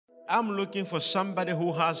I'm looking for somebody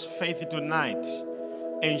who has faith tonight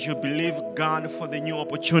and you believe God for the new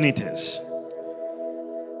opportunities.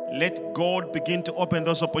 Let God begin to open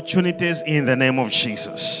those opportunities in the name of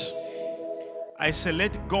Jesus. I say,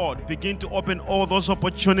 let God begin to open all those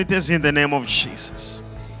opportunities in the name of Jesus.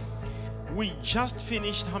 We just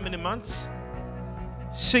finished how many months?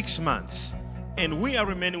 6 months. And we are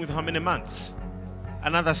remaining with how many months?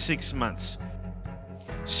 Another 6 months.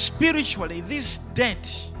 Spiritually, this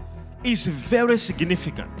date is very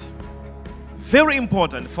significant, very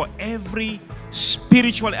important for every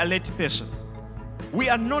spiritual alert person. We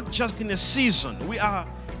are not just in a season, we are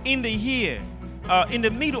in the year, in the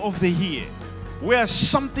middle of the year, where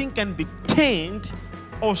something can be turned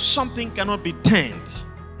or something cannot be turned.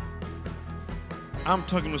 I'm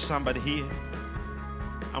talking to somebody here.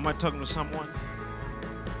 Am I talking to someone?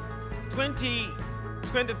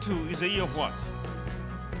 2022 is a year of what?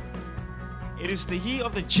 It is the year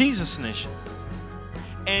of the Jesus nation.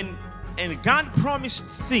 And God promised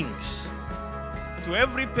things to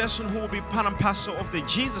every person who will be part and parcel of the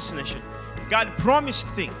Jesus nation. God promised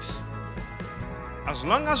things. As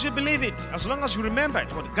long as you believe it, as long as you remember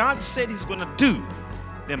it, what God said He's going to do,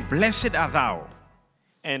 then blessed are thou.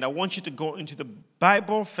 And I want you to go into the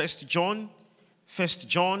Bible, 1 John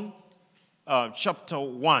chapter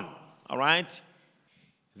 1. All right?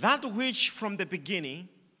 That which from the beginning,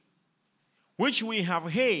 which we have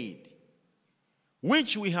heard,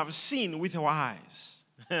 which we have seen with our eyes,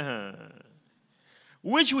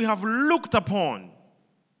 which we have looked upon,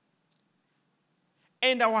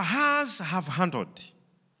 and our hearts have handled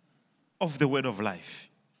of the word of life.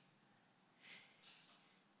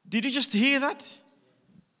 Did you just hear that?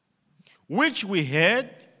 Which we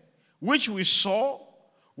heard, which we saw,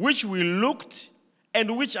 which we looked,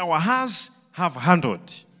 and which our hearts have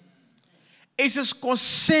handled. It is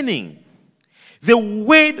concerning the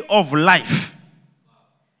word of life.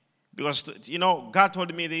 Because, God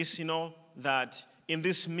told me this, that in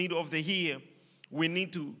this middle of the year, we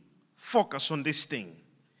need to focus on this thing.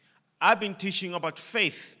 I've been teaching about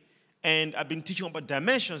faith, and I've been teaching about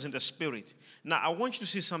dimensions in the spirit. Now, I want you to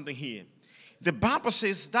see something here. The Bible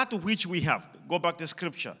says that which we have. Go back to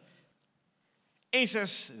scripture. It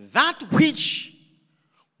says that which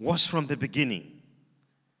was from the beginning.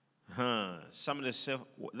 Somebody say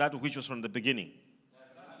that which was from the beginning.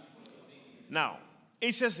 Now,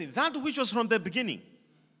 it says that which was from the beginning,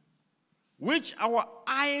 which our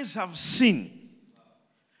eyes have seen,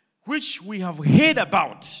 which we have heard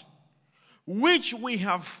about, which we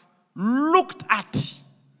have looked at,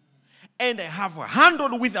 and have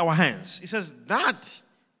handled with our hands. It says that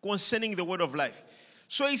concerning the word of life.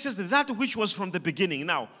 So it says that which was from the beginning.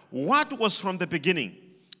 Now, what was from the beginning?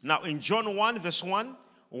 Now, in John 1, verse 1,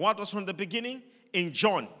 what was from the beginning? In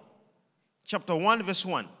John chapter 1, verse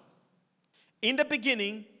 1. In the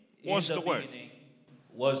beginning was the Word.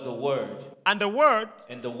 Was the Word. And the Word.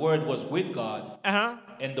 And the Word was with God.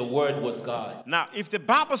 And the Word was God. Now, if the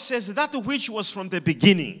Bible says that which was from the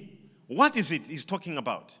beginning, what is it he's talking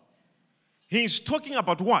about? He's talking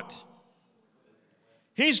about what?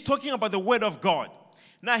 He's talking about the Word of God.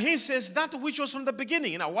 Now, he says that which was from the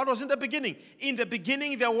beginning. Now, what was in the beginning? In the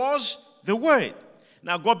beginning, there was the Word.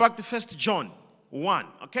 Now, go back to 1 John 1,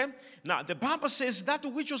 okay? Now, the Bible says that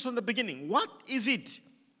which was from the beginning. What is it?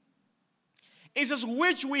 It says,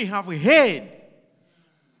 which we have heard.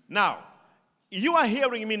 Now, you are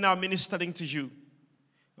hearing me now ministering to you,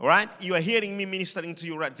 all right? You are hearing me ministering to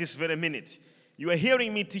you right this very minute. You are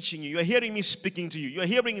hearing me teaching you. You are hearing me speaking to you. You are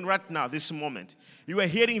hearing it right now, this moment. You are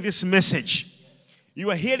hearing this message. You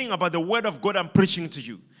are hearing about the word of God I'm preaching to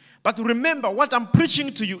you. But remember, what I'm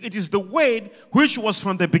preaching to you, it is the word which was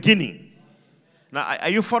from the beginning. Now, are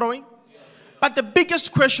you following? But the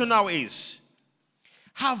biggest question now is,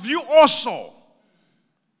 have you also,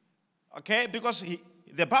 okay, because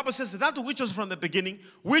the Bible says that which was from the beginning,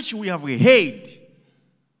 which we have heard,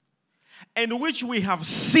 and which we have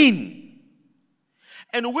seen,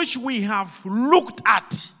 and which we have looked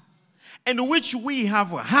at, and which we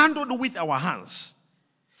have handled with our hands.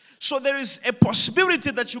 So there is a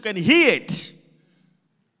possibility that you can hear it,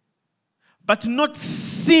 but not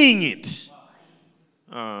seeing it.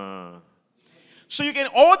 So you can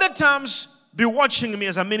all the times be watching me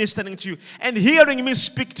as I'm ministering to you and hearing me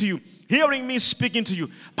speak to you, hearing me speaking to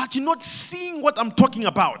you, but you're not seeing what I'm talking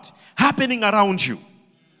about happening around you.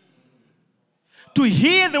 To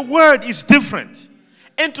hear the word is different,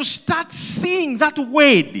 and to start seeing that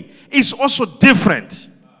word is also different.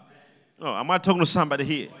 Oh, am I talking to somebody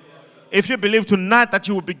here? If you believe tonight that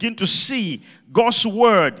you will begin to see God's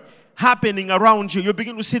word happening around you, you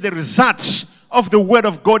begin to see the results of the word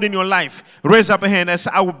of God in your life? Raise up a hand and say,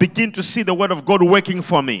 I will begin to see the word of God working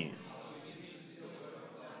for me.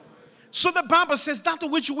 So the Bible says that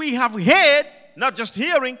which we have heard, not just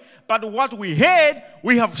hearing, but what we heard,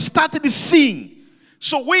 we have started seeing.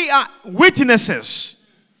 So we are witnesses.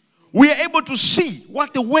 We are able to see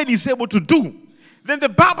what the word is able to do. Then the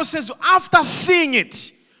Bible says after seeing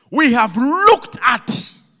it, we have looked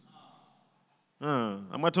at. I'm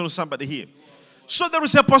going to tell somebody here. So there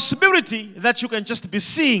is a possibility that you can just be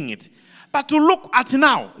seeing it. But to look at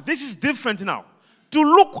now, this is different now. To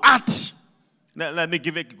look at, let me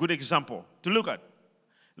give a good example. To look at.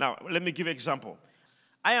 Now, let me give an example.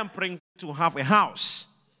 I am praying to have a house.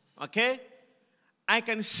 Okay? I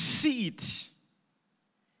can see it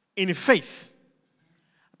in faith.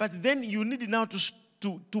 But then you need now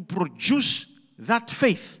to produce that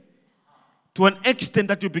faith to an extent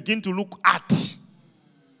that you begin to look at.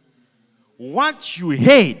 What you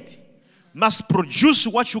heard must produce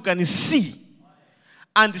what you can see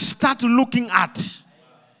and start looking at.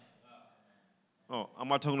 Oh, I'm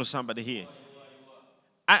not talking to somebody here.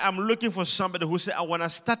 I am looking for somebody who said, I want to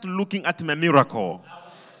start looking at my miracle.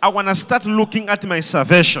 I want to start looking at my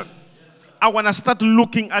salvation. I want to start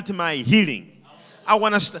looking at my healing. I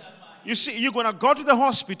want to you see, you're going to go to the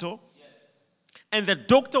hospital and the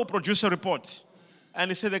doctor will produce a report and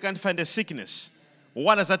he said they can't find a sickness.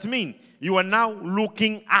 What does that mean? You are now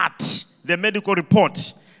looking at the medical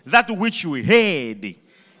report, that which you heard,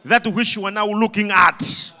 that which you are now looking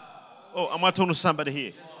at. Oh, I'm not talking to somebody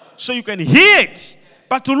here. So you can hear it,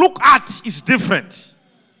 but to look at is different.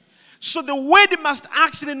 So the word must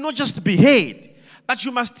actually not just be heard, but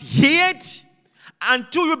you must hear it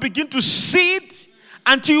until you begin to see it,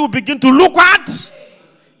 until you begin to look at.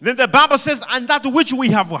 Then the Bible says, and that which we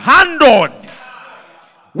have handled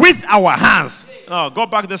with our hands. Oh, go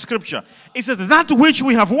back to the scripture. It says, that which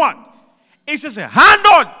we have what? It says,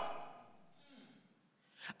 handled.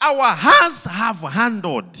 Our hands have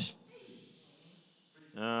handled.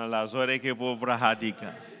 Are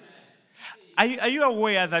you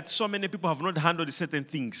aware that so many people have not handled certain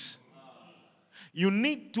things? You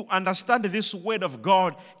need to understand that this word of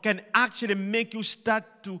God can actually make you start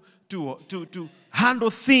to handle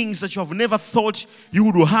things that you have never thought you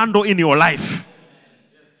would handle in your life.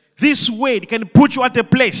 This word can put you at a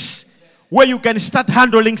place where you can start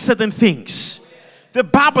handling certain things. The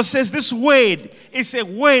Bible says this word is a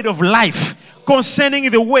word of life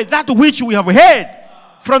concerning the word, that which we have heard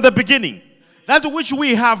from the beginning. That which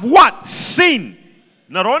we have what? Seen.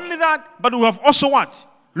 Not only that, but we have also what?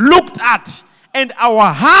 Looked at. And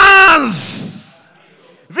our hands.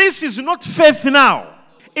 This is not faith now.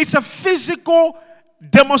 It's a physical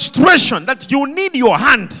demonstration that you need your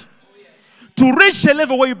hand to reach a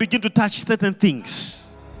level where you begin to touch certain things.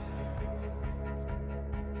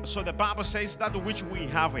 So the Bible says that which we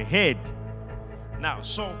have heard. Now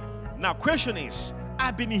question is,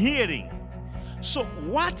 I've been hearing. So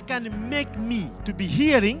what can make me to be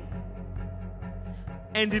hearing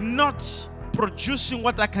and not producing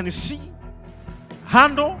what I can see,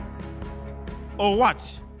 handle, or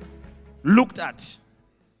what? Looked at.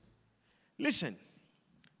 Listen,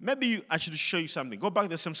 maybe I should show you something. Go back to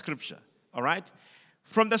the same scripture, all right?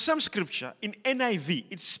 From the same scripture, in NIV,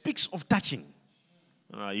 it speaks of touching.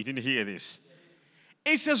 You didn't hear this.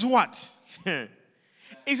 It says what?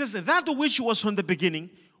 It says that which was from the beginning,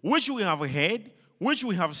 which we have heard, which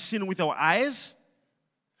we have seen with our eyes.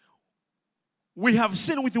 We have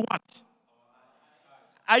seen with what?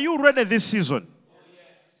 Are you ready this season?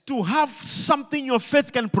 To have something your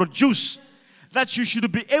faith can produce that you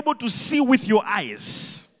should be able to see with your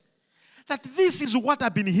eyes. That this is what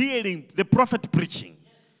I've been hearing the prophet preaching.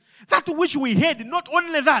 That which we heard, not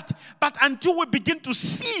only that, but until we begin to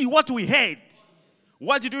see what we heard.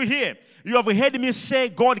 What did you hear? You have heard me say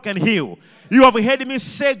God can heal. You have heard me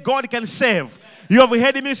say God can save. You have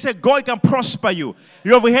heard me say God can prosper you.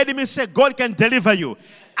 You have heard me say God can deliver you.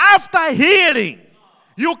 After hearing,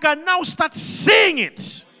 you can now start seeing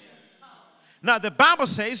it. Now the Bible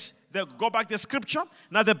says, go back to the scripture.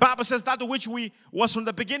 Now the Bible says that which we was from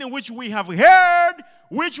the beginning, which we have heard,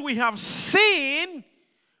 which we have seen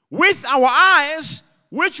with our eyes,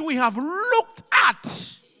 which we have looked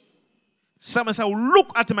at. Someone say,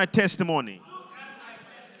 look at my testimony.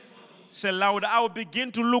 Say loud, I will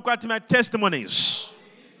begin to look at my testimonies.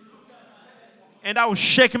 And I will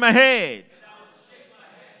shake my head.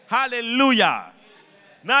 Hallelujah.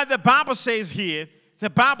 Now the Bible says here, the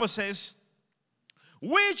Bible says,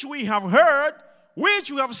 which we have heard,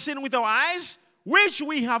 which we have seen with our eyes, which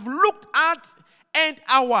we have looked at, and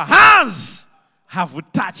our hands have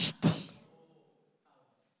touched.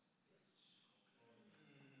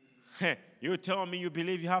 You tell me you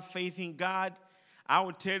believe you have faith in God. I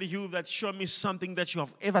will tell you that show me something that you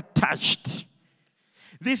have ever touched.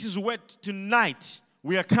 This is where tonight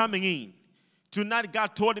we are coming in. Tonight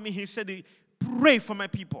God told me, he said, pray for my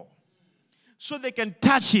people so they can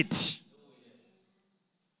touch it.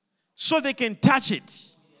 So they can touch it.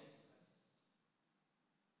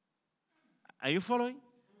 Are you following?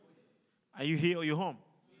 Are you here or you home?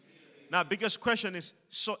 Now, biggest question is,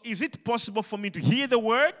 so is it possible for me to hear the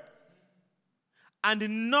word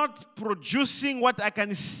and not producing what I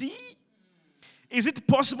can see? Is it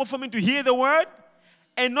possible for me to hear the word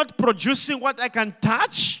and not producing what I can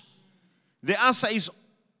touch? The answer is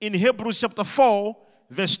in Hebrews chapter 4,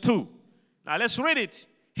 verse 2. Now, let's read it.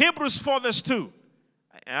 Hebrews 4, verse 2.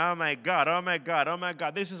 Oh, my God, oh, my God, oh, my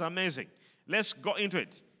God. This is amazing. Let's go into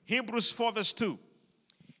it. Hebrews 4, verse 2. You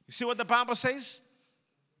see what the Bible says?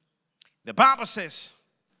 The Bible says,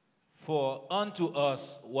 for unto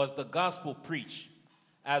us was the gospel preached,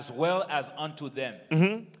 as well as unto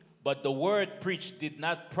them. But the word preached did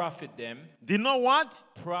not profit them. Did not what?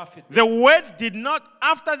 Profit them. The word did not,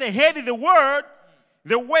 after they heard the word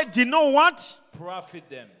did not what? Profit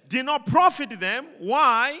them. Did not profit them.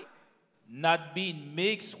 Why? Not being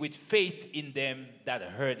mixed with faith in them that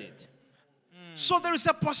heard it. So there is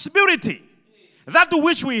a possibility that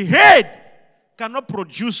which we heard cannot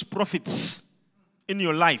produce profits in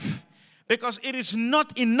your life. Because it is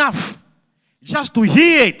not enough just to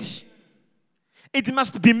hear it. It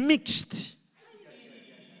must be mixed.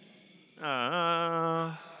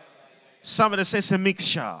 Somebody says a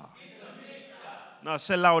mixture. No,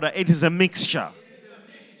 say louder. It is a mixture.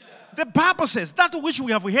 The Bible says that which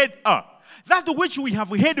we have heard, that which we have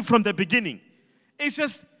heard from the beginning. It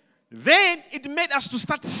says, then it made us to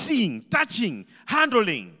start seeing, touching,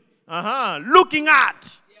 handling, looking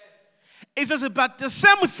at. It says, but the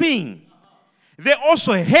same thing, they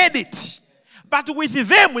also heard it. But with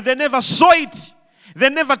them, they never saw it. They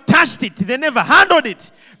never touched it. They never handled it.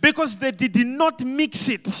 Because they did not mix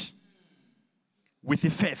it with the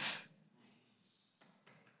faith.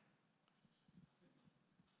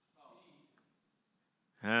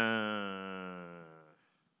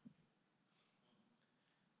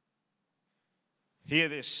 Hear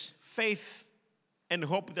this. Faith and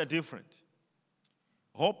hope, they're different.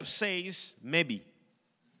 Hope says maybe.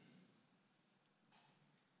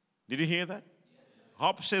 Did you hear that?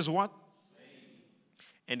 Hope says what?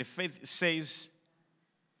 And faith says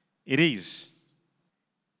it is.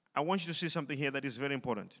 I want you to see something here that is very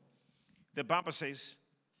important. The Bible says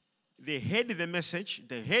they heard the message,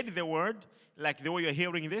 they heard the word, like the way you're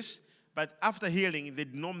hearing this, but after hearing, they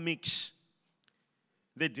did not mix.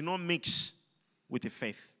 They did not mix with the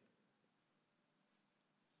faith.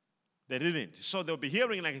 They didn't. So they'll be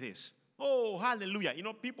hearing like this. Oh, hallelujah. You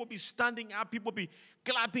know, people be standing up, people be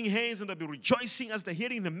clapping hands, and they'll be rejoicing as they're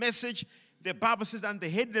hearing the message. The Bible says that they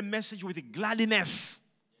heard the message with gladness.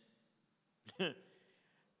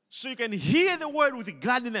 So you can hear the word with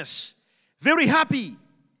gladness. Very happy.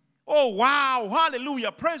 Oh, wow,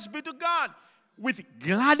 hallelujah, praise be to God. With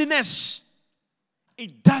gladness.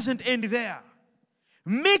 It doesn't end there.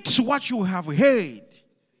 Mix what you have heard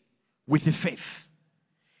with the faith.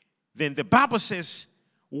 Then the Bible says,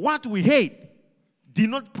 what we heard did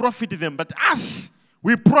not profit them, but us,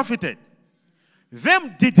 we profited.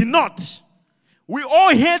 Them did not. We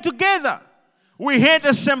all heard together. We heard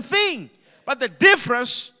the same thing, but the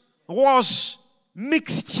difference was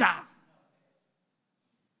mixture.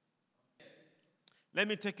 Let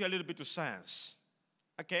me take you a little bit to science.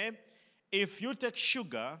 Okay? If you take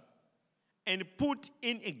sugar and put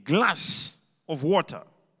in a glass of water,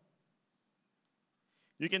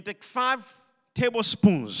 you can take 5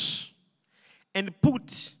 tablespoons and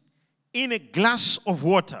put in a glass of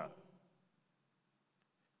water.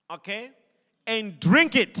 Okay? And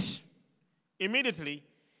drink it. Immediately,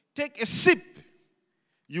 take a sip.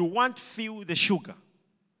 You won't feel the sugar.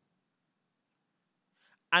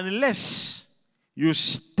 Unless you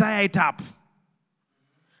stir it up.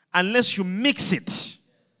 Unless you mix it.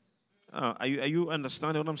 Are you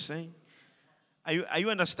understanding what I'm saying? Are you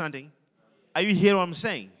understanding? Are you hearing what I'm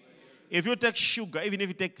saying? If you take sugar, even if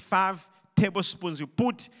you take 5 tablespoons, you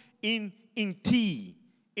put in tea,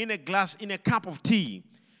 in a glass, in a cup of tea.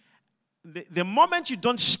 The moment you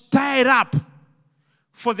don't stir it up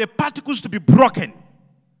for the particles to be broken,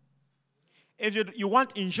 if you want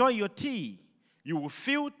to enjoy your tea, you will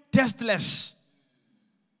feel tasteless.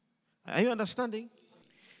 Are you understanding?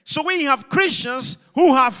 So we have Christians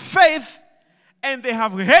who have faith and they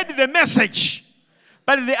have heard the message,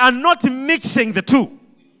 but they are not mixing the two.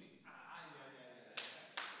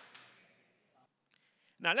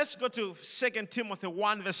 Now let's go to 2 Timothy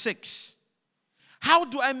 1 verse 6. How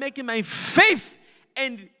do I make my faith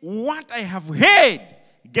and what I have heard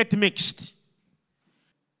get mixed?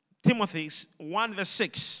 Timothy 1 verse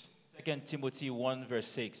 6. 2 Timothy 1 verse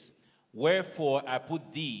 6. Wherefore I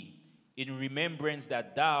put thee in remembrance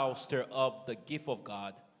that thou stir up the gift of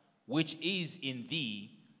God, which is in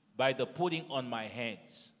thee by the putting on my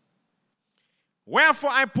hands.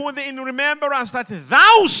 Wherefore I put thee in remembrance that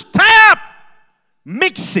thou stir up,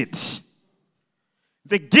 mix it.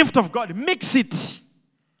 The gift of God, mix it,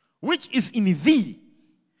 which is in thee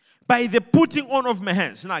by the putting on of my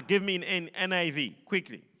hands. Now give me an NIV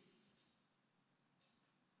quickly.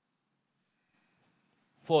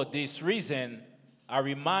 For this reason, I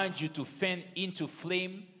remind you to fan into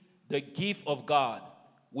flame the gift of God,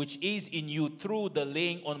 which is in you through the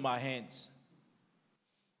laying on my hands.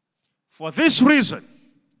 For this reason,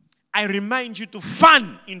 I remind you to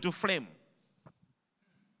fan into flame.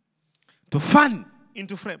 To fan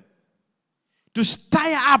into flame. To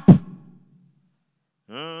stir up.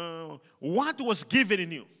 What was given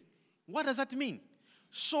in you. What does that mean?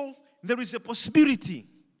 So, there is a possibility.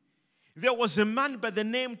 There was a man by the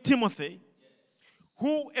name Timothy,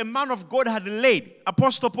 who a man of God had laid,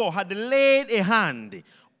 Apostle Paul had laid a hand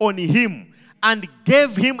on him and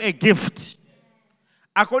gave him a gift.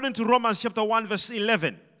 According to Romans chapter 1 verse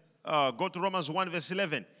 11. Go to Romans 1 verse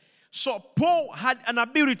 11. So Paul had an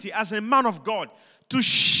ability as a man of God to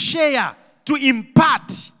share, to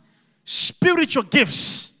impart spiritual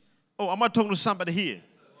gifts. Oh, I'm not talking to somebody here.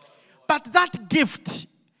 But that gift,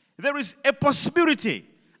 there is a possibility.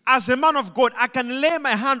 As a man of God, I can lay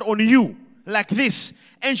my hand on you like this,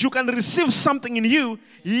 and you can receive something in you,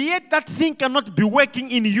 yet that thing cannot be working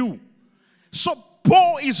in you. So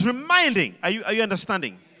Paul is reminding, are you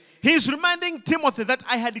understanding? He is reminding Timothy that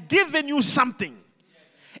I had given you something.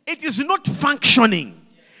 It is not functioning.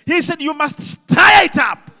 He said you must stir it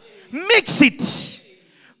up, mix it,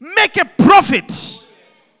 make a profit.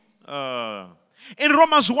 In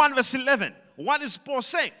Romans 1 verse 11, what is Paul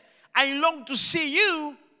saying? I long to see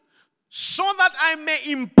you so that I may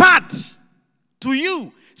impart to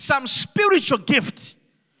you some spiritual gift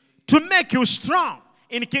to make you strong.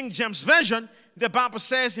 In King James Version, the Bible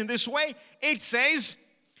says in this way, it says,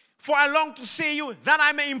 for I long to see you that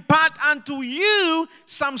I may impart unto you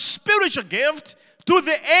some spiritual gift to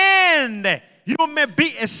the end you may be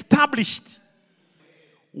established.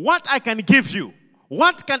 What I can give you,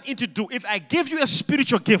 what can it do? If I give you a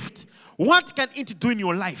spiritual gift, what can it do in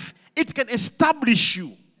your life? It can establish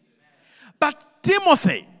you. But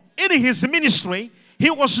Timothy, in his ministry, he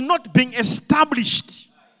was not being established.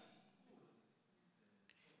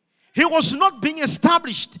 He was not being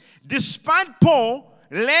established. Despite Paul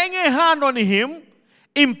laying a hand on him,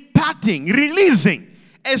 imparting, releasing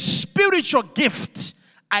a spiritual gift.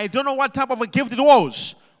 I don't know what type of a gift it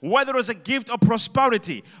was. Whether it was a gift of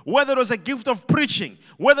prosperity, whether it was a gift of preaching,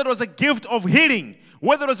 whether it was a gift of healing,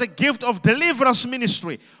 whether it was a gift of deliverance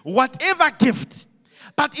ministry, whatever gift.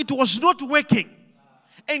 But it was not working.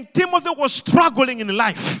 And Timothy was struggling in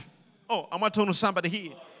life. Oh, I'm not talking to somebody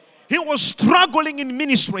here. He was struggling in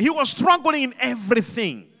ministry. He was struggling in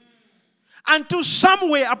everything. Until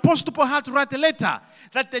somewhere, Apostle Paul had to write a letter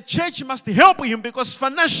that the church must help him because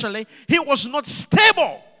financially he was not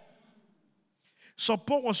stable. So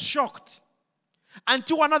Paul was shocked. And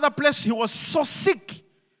to another place, he was so sick.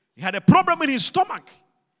 He had a problem in his stomach.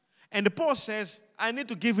 And Paul says, I need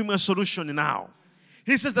to give him a solution now.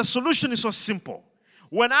 He says the solution is so simple.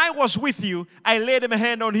 When I was with you, I laid my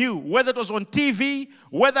hand on you. Whether it was on TV,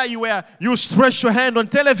 whether you stretched your hand on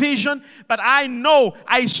television, but I know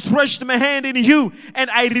I stretched my hand in you and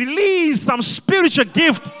I released some spiritual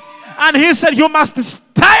gift. And he said, you must stir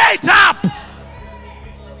it up.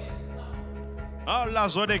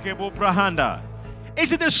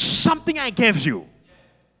 Is it something I gave you?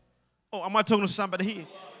 Oh, am I talking to somebody here?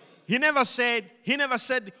 He never said,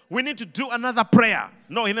 we need to do another prayer.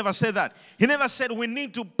 No, he never said that. He never said, we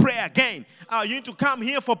need to pray again. You need to come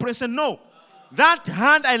here for prayer. No. That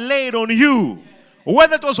hand I laid on you,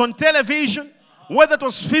 whether it was on television, whether it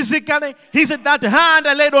was physically, he said, that hand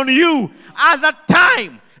I laid on you, at that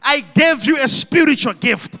time, I gave you a spiritual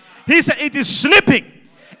gift. He said, it is sleeping.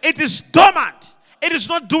 It is dormant. It is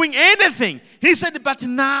not doing anything. He said, but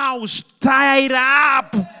now stir it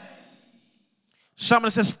up.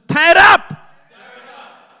 Someone says, stir it up. Stir it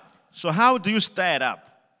up. So how do you stir it up?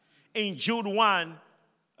 In Jude 1,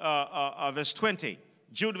 verse 20.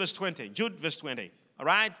 Jude verse 20. Jude verse 20. All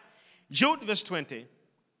right? Jude verse 20.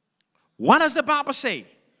 What does the Bible say?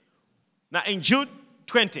 Now in Jude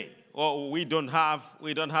 20, we don't have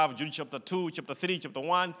Jude chapter 2, chapter 3, chapter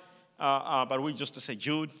 1, but we just say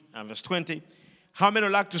Jude verse 20. How many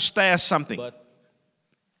would like to stir something?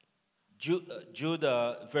 Jude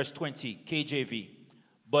verse 20, KJV.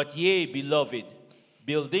 But ye, beloved,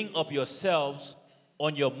 building up yourselves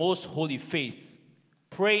on your most holy faith,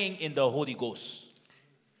 praying in the Holy Ghost.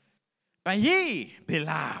 But ye,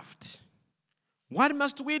 beloved, what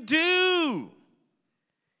must we do?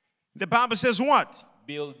 The Bible says what?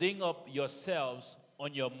 Building up yourselves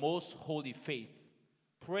on your most holy faith,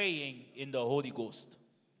 praying in the Holy Ghost.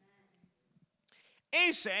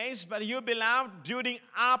 It says, but you, beloved, building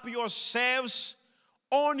up yourselves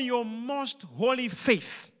on your most holy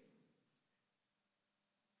faith,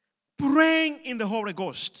 praying in the Holy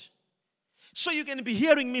Ghost. So you can be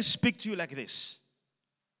hearing me speak to you like this.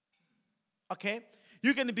 Okay?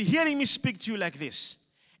 You can be hearing me speak to you like this.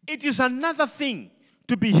 It is another thing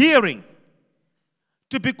to be hearing,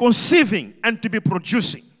 to be conceiving, and to be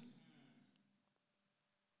producing.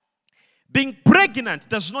 Being pregnant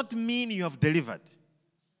does not mean you have delivered.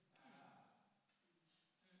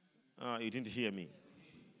 You didn't hear me.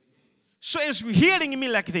 So as you're hearing me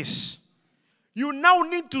like this, you now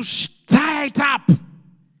need to stir it up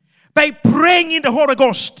by praying in the Holy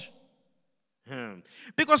Ghost.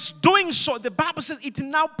 Because doing so, the Bible says it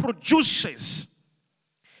now produces.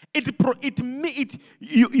 You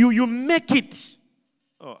make it.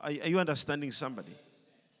 Oh, are you understanding somebody?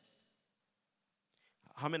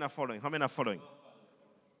 How many are following? How many are following?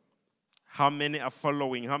 How many are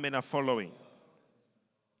following? How many are following?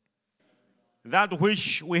 That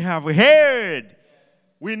which we have heard,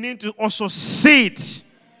 we need to also see it.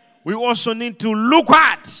 We also need to look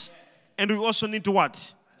at. And we also need to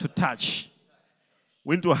what? To touch.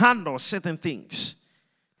 We need to handle certain things.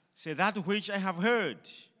 Say, that which I have heard.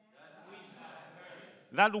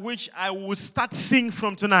 That which I will start seeing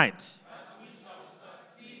from tonight.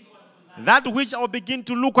 That which I will begin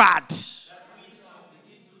to look at.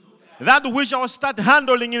 That which I will start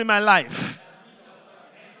handling in my life.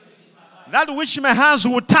 That which my hands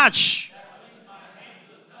will touch.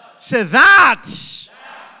 Say that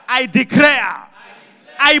I declare,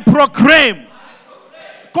 I proclaim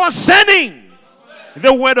concerning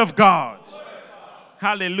the word of God.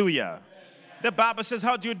 Hallelujah. The Bible says,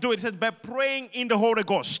 how do you do it? It says, by praying in the Holy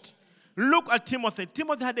Ghost. Look at Timothy.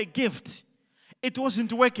 Timothy had a gift. It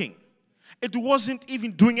wasn't working. It wasn't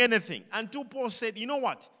even doing anything. Until Paul said, you know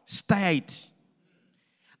what? Stir it.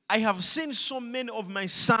 I have seen so many of my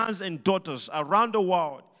sons and daughters around the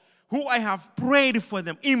world who I have prayed for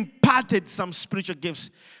them, imparted some spiritual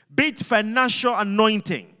gifts, be it financial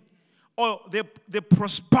anointing or the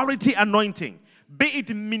prosperity anointing, be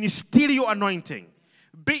it ministerial anointing,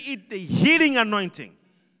 be it the healing anointing,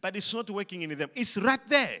 but it's not working in them. It's right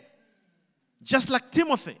there. Just like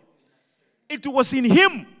Timothy. It was in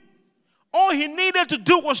him. All he needed to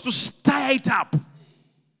do was to stir it up.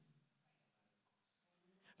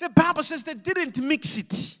 The Bible says they didn't mix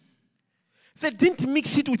it. They didn't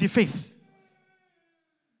mix it with the faith.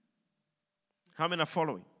 How many are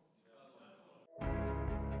following?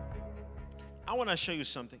 I want to show you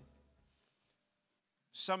something.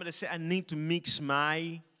 Somebody say, I need to mix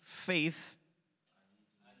my faith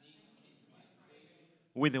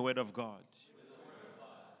with the word of God.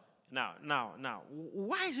 Now,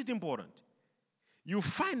 why is it important? You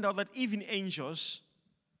find out that even angels,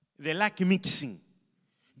 they like mixing.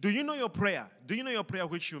 Do you know your prayer? Do you know your prayer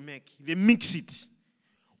which you make? They mix it.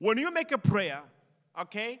 When you make a prayer,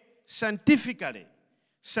 okay, scientifically,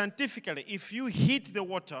 if you heat the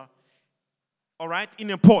water, all right, in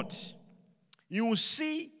a pot, you will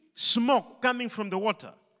see smoke coming from the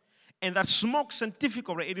water. And that smoke,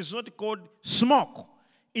 scientifically, it is not called smoke.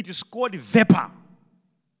 It is called vapor.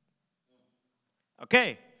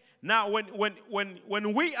 Okay? Now,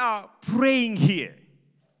 when we are praying here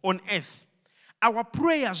on earth, our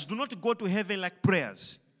prayers do not go to heaven like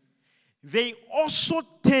prayers. They also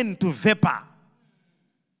tend to vapor.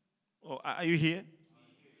 Oh, are you here?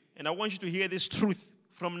 And I want you to hear this truth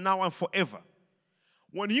from now and forever.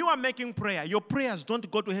 When you are making prayer, your prayers don't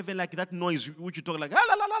go to heaven like that noise which you talk like, la,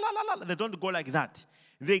 la, la, la, la. They don't go like that.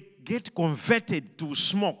 They get converted to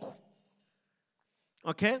smoke.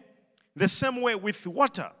 Okay? The same way with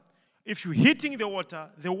water. If you're heating the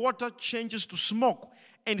water changes to smoke.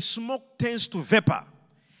 And smoke turns to vapor.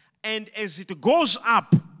 And as it goes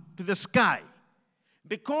up to the sky,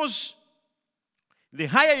 because the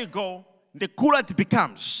higher you go, the cooler it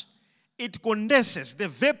becomes. It condenses. The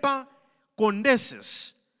vapor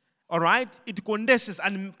condenses. All right? It condenses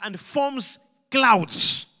and forms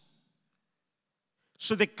clouds.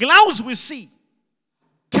 So the clouds we see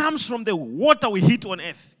comes from the water we heat on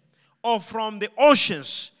earth. Or from the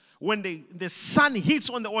oceans. When the sun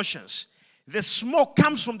hits on the oceans, the smoke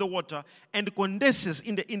comes from the water and condenses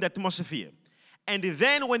in the atmosphere. And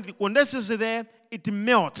then when it condenses there, it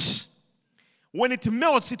melts. When it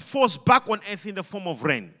melts, it falls back on earth in the form of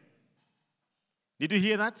rain. Did you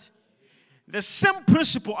hear that? The same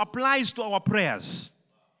principle applies to our prayers.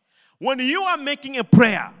 When you are making a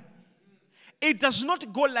prayer, it does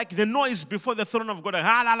not go like the noise before the throne of God.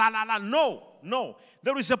 No.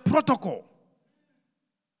 There is a protocol.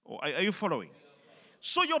 Oh, are you following?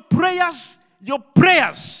 So your prayers,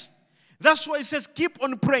 that's why it says keep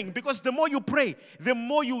on praying. Because the more you pray, the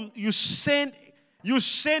more you send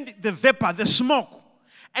the vapor, the smoke.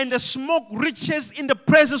 And the smoke reaches in the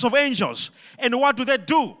presence of angels. And what do they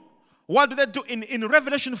do? What do they do? In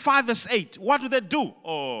Revelation 5 verse 8, what do they do?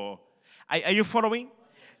 Oh, are you following?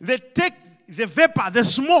 They take the vapor, the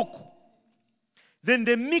smoke, then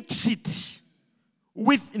they mix it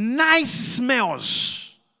with nice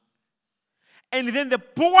smells. And then they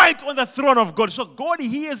pour it on the throne of God. So God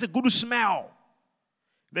hears a good smell.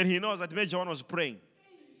 Then he knows that Major One was praying.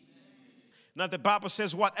 Now the Bible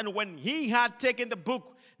says what? And when he had taken the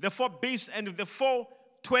book, the 4 beasts and the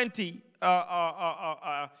 420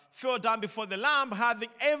 fell down before the Lamb, having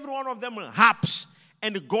every one of them harps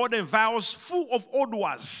and golden vials full of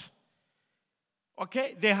odors.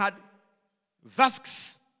 Okay? They had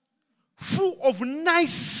vasks full of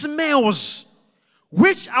nice smells,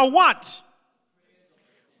 which are what?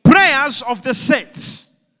 Prayers of the saints.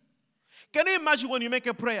 Can you imagine when you make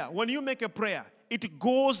a prayer? When you make a prayer, it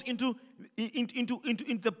goes into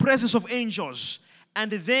the presence of angels.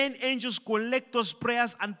 And then angels collect those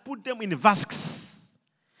prayers and put them in vasks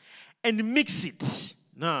and mix it.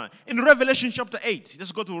 Now, in Revelation chapter 8,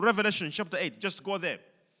 let's go to Revelation chapter 8. Just go there.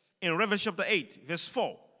 In Revelation chapter 8, verse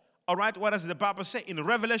 4. All right, what does the Bible say? In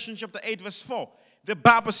Revelation chapter 8, verse 4, the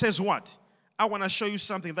Bible says what? I want to show you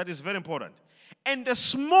something that is very important. And the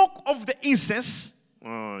smoke of the incense,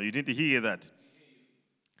 oh, you didn't hear that.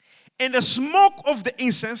 And the smoke of the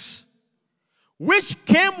incense, which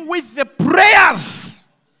came with the prayers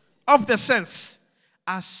of the saints,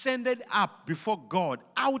 ascended up before God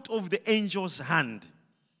out of the angel's hand.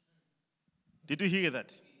 Did you hear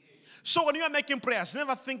that? So when you are making prayers,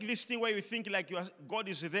 never think this thing where you think like God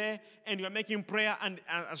is there and you are making prayer, and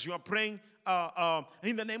as you are praying,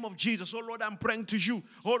 in the name of Jesus, oh Lord, I'm praying to you.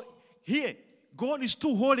 Or here, God is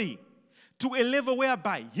too holy to a level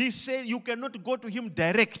whereby he said you cannot go to him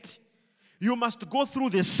direct. You must go through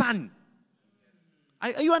the Son.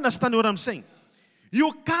 Are you understanding what I'm saying?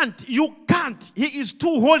 You can't. He is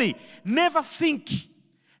too holy. Never think.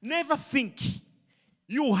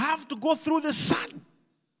 You have to go through the Son.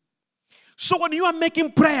 So when you are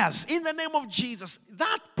making prayers in the name of Jesus,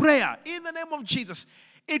 that prayer in the name of Jesus,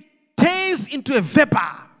 it turns into a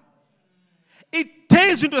vapor. It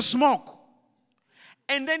turns into a smoke.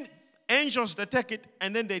 And then angels, they take it,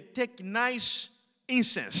 and then they take nice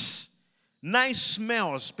incense, nice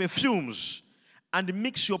smells, perfumes, and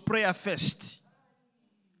mix your prayer first.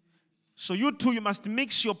 So you too, you must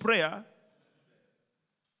mix your prayer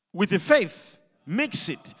with the faith. Mix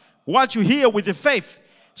it. What you hear with the faith.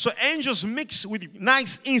 So angels mix with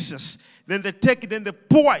nice incense. Then they take it, then they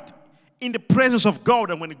pour it in the presence of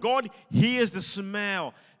God. And when God hears the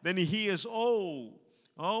smell, then he hears, oh,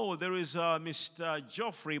 there is Mr.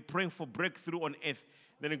 Geoffrey praying for breakthrough on earth.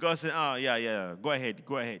 Then God says, yeah, go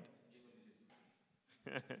ahead.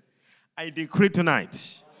 I decree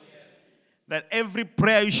tonight that every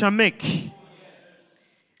prayer you shall make,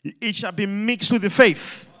 it shall be mixed with the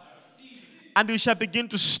faith. And you shall begin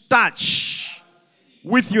to touch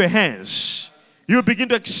with your hands. You begin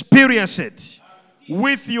to experience it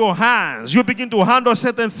with your hands. You begin to handle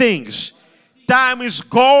certain things. Time is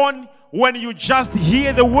gone when you just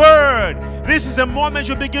hear the word. This is a moment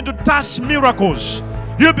you begin to touch miracles.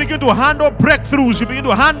 You begin to handle breakthroughs. You begin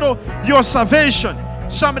to handle your salvation.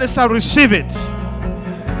 Somebody shall receive it.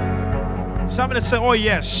 Somebody say, oh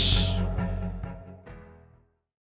yes.